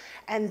law,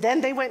 and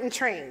then they went and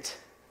trained,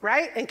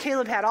 right? And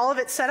Caleb had all of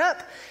it set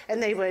up,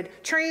 and they would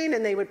train,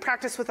 and they would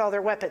practice with all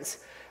their weapons.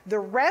 The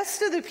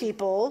rest of the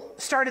people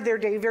started their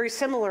day very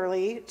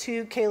similarly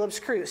to Caleb's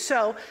crew.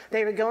 So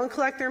they would go and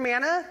collect their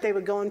manna. They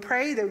would go and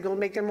pray. They would go and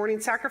make their morning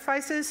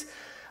sacrifices.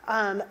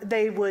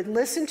 They would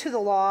listen to the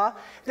law.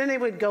 Then they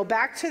would go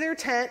back to their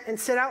tent and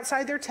sit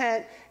outside their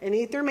tent and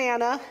eat their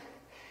manna.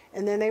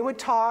 And then they would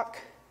talk,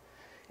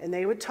 and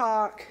they would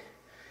talk,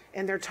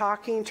 and their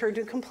talking turned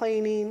to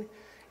complaining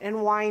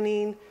and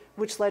whining,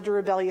 which led to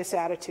rebellious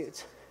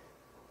attitudes.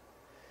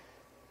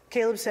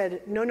 Caleb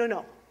said,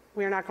 no,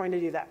 we are not going to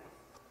do that.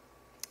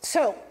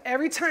 So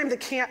every time the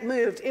camp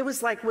moved, it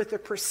was like with the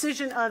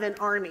precision of an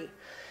army.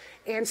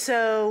 And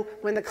so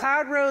when the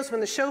cloud rose,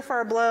 when the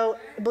shofar blew,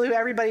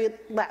 everybody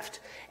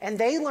left. And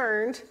they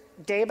learned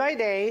day by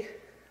day,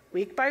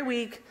 week by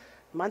week,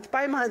 month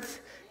by month,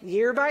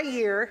 year by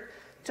year,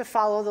 to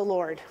follow the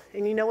Lord.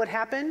 And you know what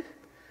happened?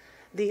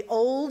 The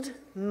old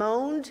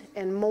moaned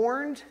and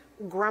mourned,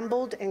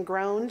 grumbled and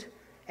groaned,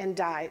 and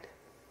died.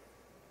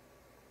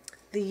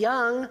 The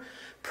young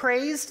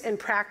praised and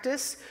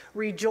practiced,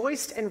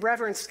 rejoiced and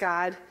reverenced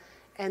God,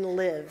 and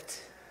lived.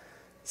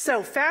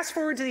 So fast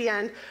forward to the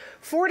end.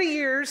 40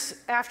 years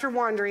after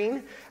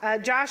wandering,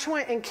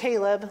 Joshua and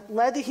Caleb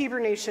led the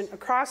Hebrew nation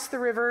across the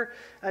river,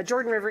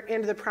 Jordan River,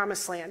 into the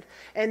Promised Land.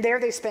 And there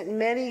they spent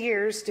many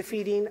years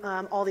defeating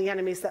all the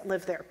enemies that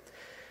lived there.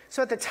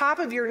 So at the top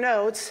of your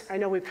notes, I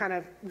know we've kind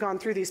of gone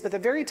through these, but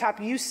at the very top,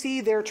 you see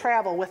their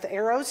travel with the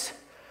arrows.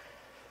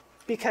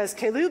 Because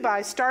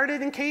Kelubai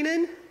started in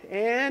Canaan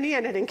and he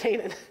ended in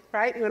Canaan,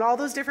 right? And all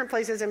those different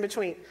places in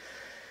between.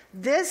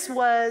 This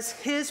was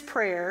his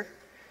prayer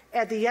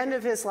at the end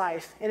of his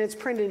life, and it's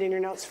printed in your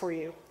notes for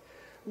you.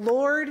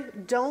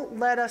 Lord, don't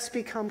let us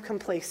become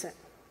complacent.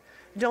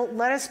 Don't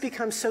let us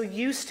become so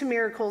used to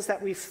miracles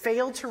that we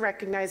fail to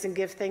recognize and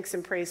give thanks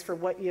and praise for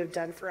what you have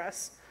done for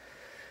us.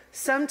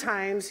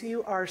 Sometimes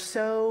you are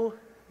so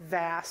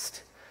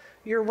vast.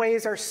 Your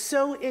ways are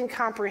so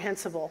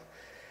incomprehensible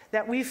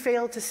that we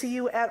fail to see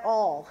you at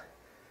all.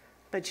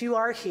 But you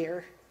are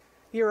here.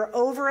 You're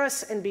over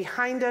us and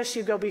behind us.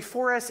 You go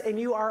before us, and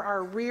you are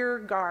our rear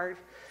guard.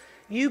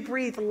 You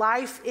breathe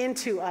life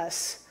into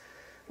us.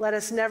 Let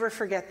us never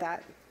forget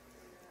that.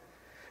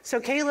 So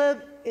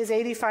Caleb is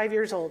 85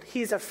 years old.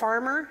 He's a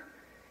farmer.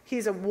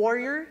 He's a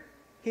warrior.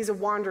 He's a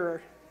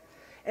wanderer.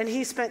 And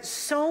he spent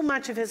so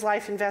much of his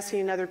life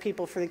investing in other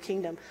people for the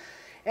kingdom.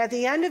 At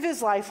the end of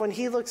his life, when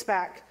he looks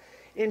back,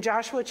 in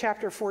Joshua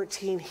chapter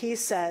 14, he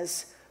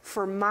says,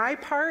 "For my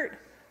part,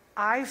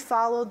 I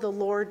followed the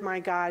Lord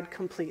my God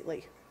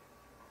completely."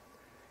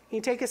 Can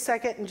you take a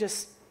second and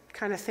just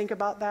kind of think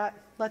about that?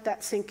 Let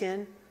that sink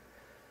in.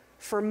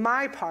 For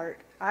my part,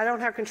 I don't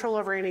have control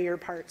over any of your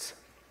parts.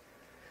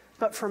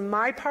 But for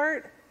my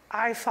part,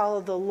 I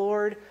followed the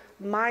Lord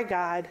my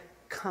God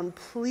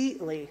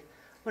completely.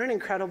 What an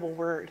incredible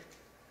word.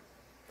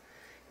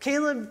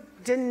 Caleb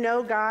didn't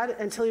know God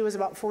until he was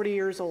about 40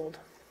 years old.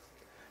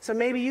 So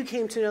maybe you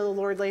came to know the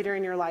Lord later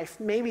in your life.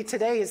 Maybe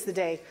today is the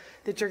day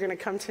that you're going to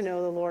come to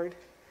know the Lord.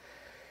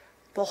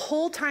 The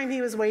whole time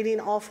he was waiting,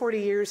 all 40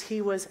 years,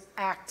 he was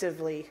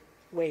actively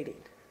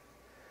waiting.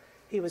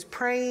 He was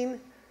praying,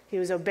 he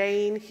was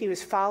obeying, he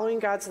was following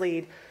God's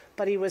lead,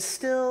 but he was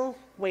still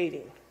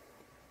waiting.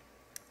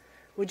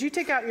 Would you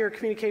take out your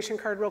communication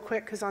card real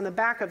quick? Because on the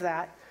back of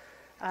that,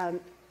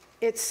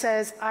 it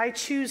says, "I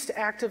choose to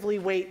actively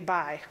wait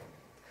by."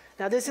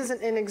 Now, this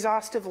isn't an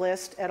exhaustive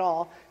list at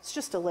all. It's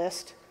just a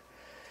list.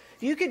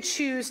 You could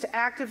choose to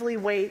actively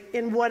wait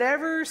in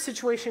whatever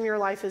situation your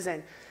life is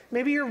in.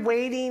 Maybe you're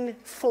waiting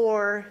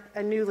for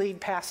a new lead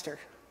pastor.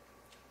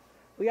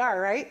 We are,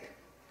 right?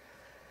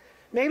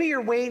 Maybe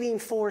you're waiting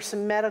for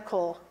some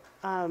medical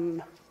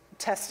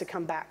tests to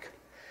come back.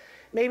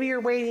 Maybe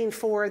you're waiting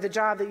for the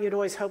job that you'd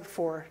always hoped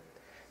for.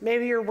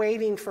 Maybe you're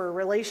waiting for a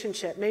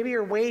relationship. Maybe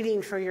you're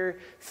waiting for your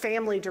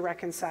family to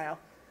reconcile.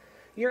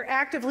 You're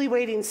actively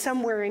waiting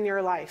somewhere in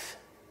your life.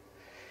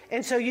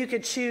 And so you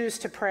could choose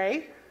to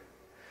pray.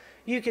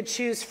 You could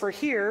choose for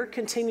here,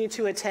 continue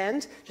to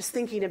attend, just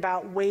thinking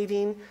about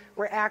waiting.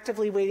 We're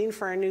actively waiting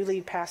for our new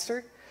lead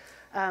pastor.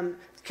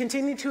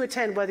 Continue to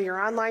attend, whether you're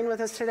online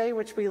with us today,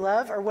 which we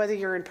love, or whether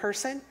you're in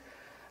person.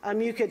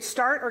 You could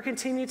start or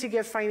continue to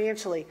give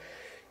financially.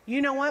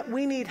 You know what?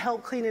 We need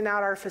help cleaning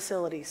out our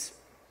facilities.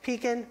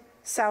 Pekin,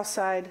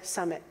 Southside,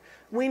 Summit.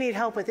 We need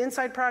help with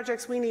inside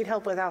projects. We need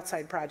help with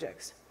outside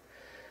projects.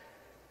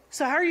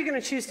 So how are you going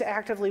to choose to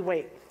actively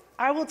wait?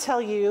 I will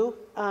tell you,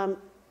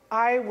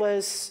 I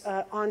was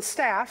on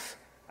staff.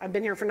 I've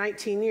been here for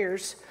 19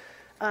 years.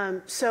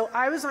 So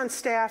I was on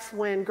staff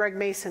when Greg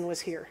Mason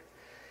was here.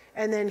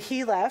 And then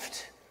he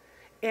left.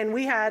 And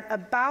we had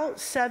about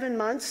 7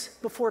 months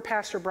before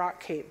Pastor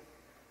Brock came.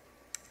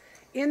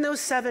 In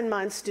those 7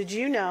 months, did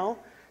you know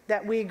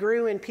that we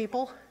grew in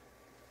people?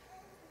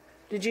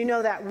 Did you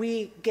know that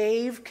we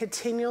gave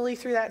continually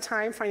through that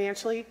time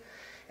financially?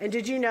 And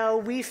did you know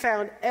we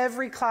found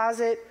every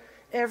closet,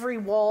 every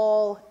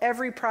wall,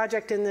 every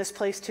project in this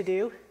place to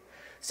do?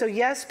 So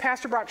yes,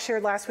 Pastor Brock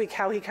shared last week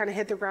how he kind of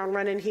hit the ground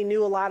running. He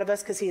knew a lot of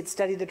us because he had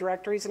studied the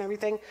directories and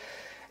everything.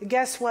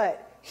 Guess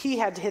what? He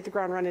had to hit the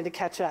ground running to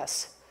catch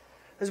us.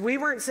 Because we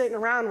weren't sitting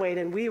around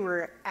waiting, we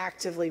were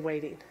actively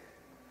waiting.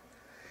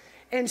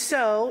 And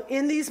so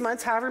in these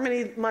months, however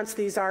many months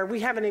these are, we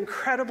have an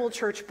incredible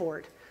church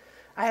board.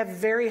 I have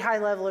very high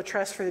level of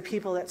trust for the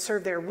people that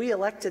serve there. We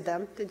elected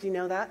them. Did you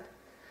know that?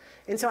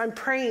 And so I'm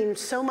praying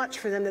so much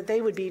for them that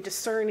they would be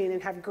discerning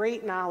and have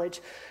great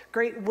knowledge,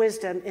 great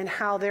wisdom in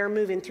how they're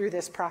moving through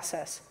this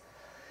process.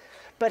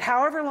 But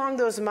however long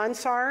those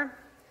months are,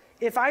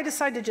 if I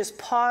decide to just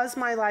pause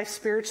my life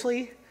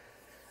spiritually,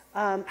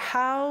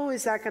 how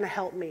is that going to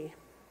help me?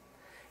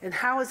 And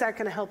how is that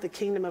going to help the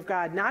kingdom of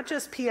God? Not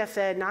just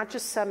PFED, not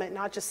just Summit,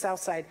 not just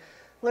Southside,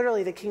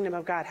 literally the kingdom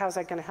of God. How is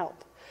that going to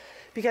help?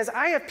 Because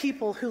I have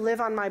people who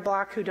live on my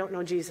block who don't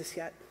know Jesus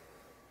yet.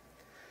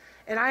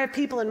 And I have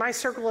people in my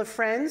circle of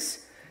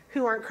friends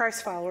who aren't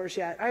Christ followers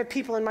yet. I have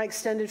people in my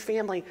extended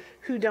family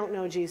who don't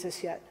know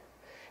Jesus yet.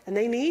 And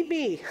they need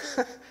me.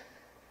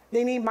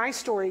 They need my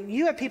story.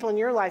 You have people in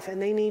your life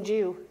and they need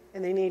you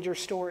and they need your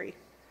story.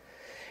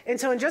 And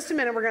so in just a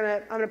minute,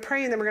 I'm going to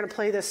pray and then we're going to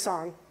play this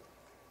song.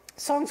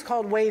 The song's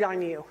called Wait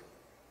on You.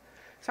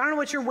 So I don't know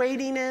what your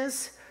waiting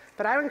is,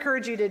 but I would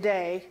encourage you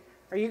today,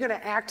 are you going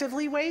to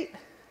actively wait?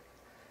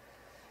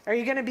 Are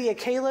you going to be a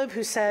Caleb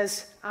who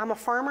says, I'm a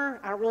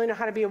farmer, I don't really know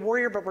how to be a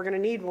warrior, but we're going to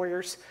need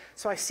warriors.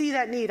 So I see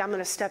that need, I'm going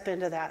to step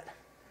into that.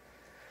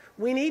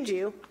 We need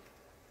you.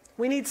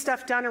 We need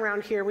stuff done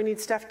around here. We need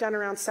stuff done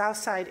around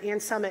Southside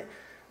and Summit.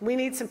 We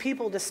need some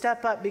people to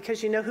step up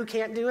because you know who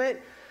can't do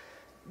it?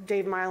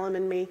 Dave Milam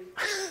and me.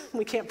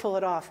 We can't pull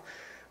it off.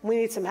 We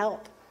need some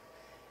help.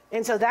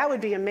 And so that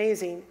would be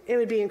amazing. It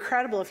would be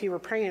incredible if you were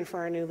praying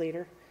for our new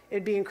leader.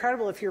 It'd be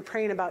incredible if you're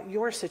praying about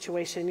your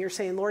situation. You're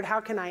saying, Lord,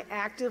 how can I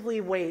actively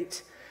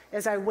wait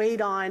as I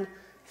wait on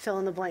fill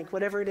in the blank,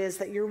 whatever it is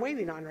that you're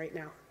waiting on right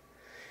now.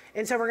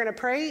 And so we're going to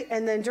pray.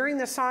 And then during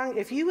the song,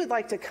 if you would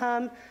like to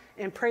come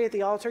and pray at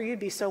the altar, you'd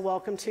be so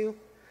welcome to.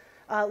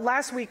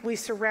 Last week, we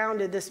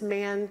surrounded this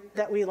man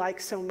that we like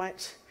so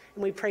much,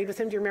 and we prayed with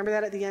him. Do you remember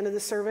that at the end of the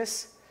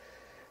service?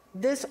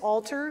 This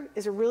altar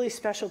is a really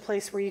special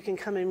place where you can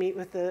come and meet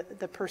with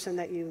the person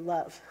that you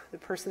love, the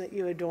person that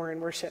you adore and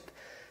worship,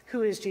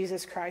 who is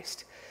Jesus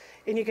Christ.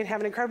 And you can have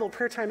an incredible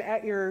prayer time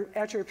at your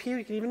pew.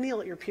 You can even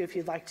kneel at your pew if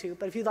you'd like to.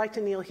 But if you'd like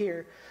to kneel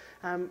here,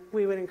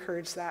 we would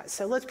encourage that.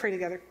 So let's pray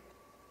together.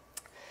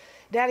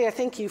 Daddy, I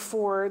thank you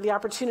for the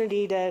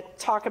opportunity to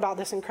talk about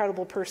this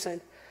incredible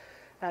person.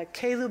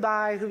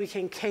 Kelubai, who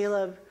became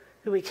Caleb,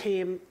 who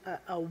became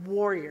a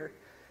warrior.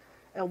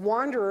 A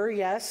wanderer,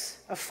 yes.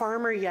 A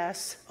farmer,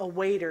 yes. A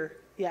waiter,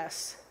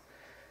 yes.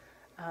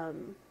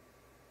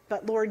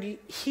 But Lord,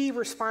 he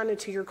responded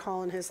to your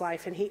call in his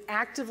life, and he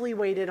actively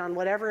waited on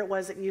whatever it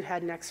was that you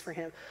had next for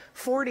him.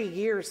 40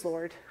 years,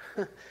 Lord.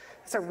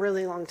 That's a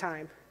really long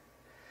time.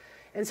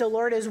 And so,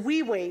 Lord, as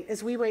we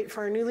wait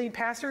for our new lead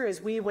pastor,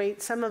 as we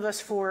wait, some of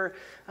us for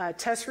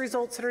test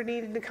results that are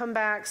needed to come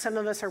back, some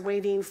of us are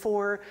waiting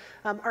for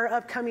our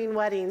upcoming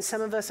wedding,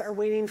 some of us are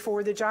waiting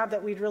for the job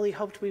that we'd really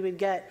hoped we would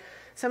get,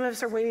 some of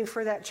us are waiting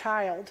for that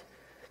child.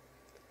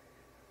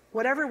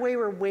 Whatever way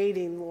we're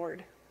waiting,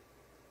 Lord,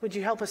 would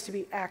you help us to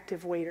be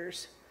active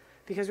waiters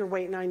because we're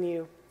waiting on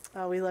you.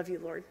 Oh, we love you,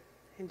 Lord.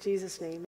 In Jesus' name.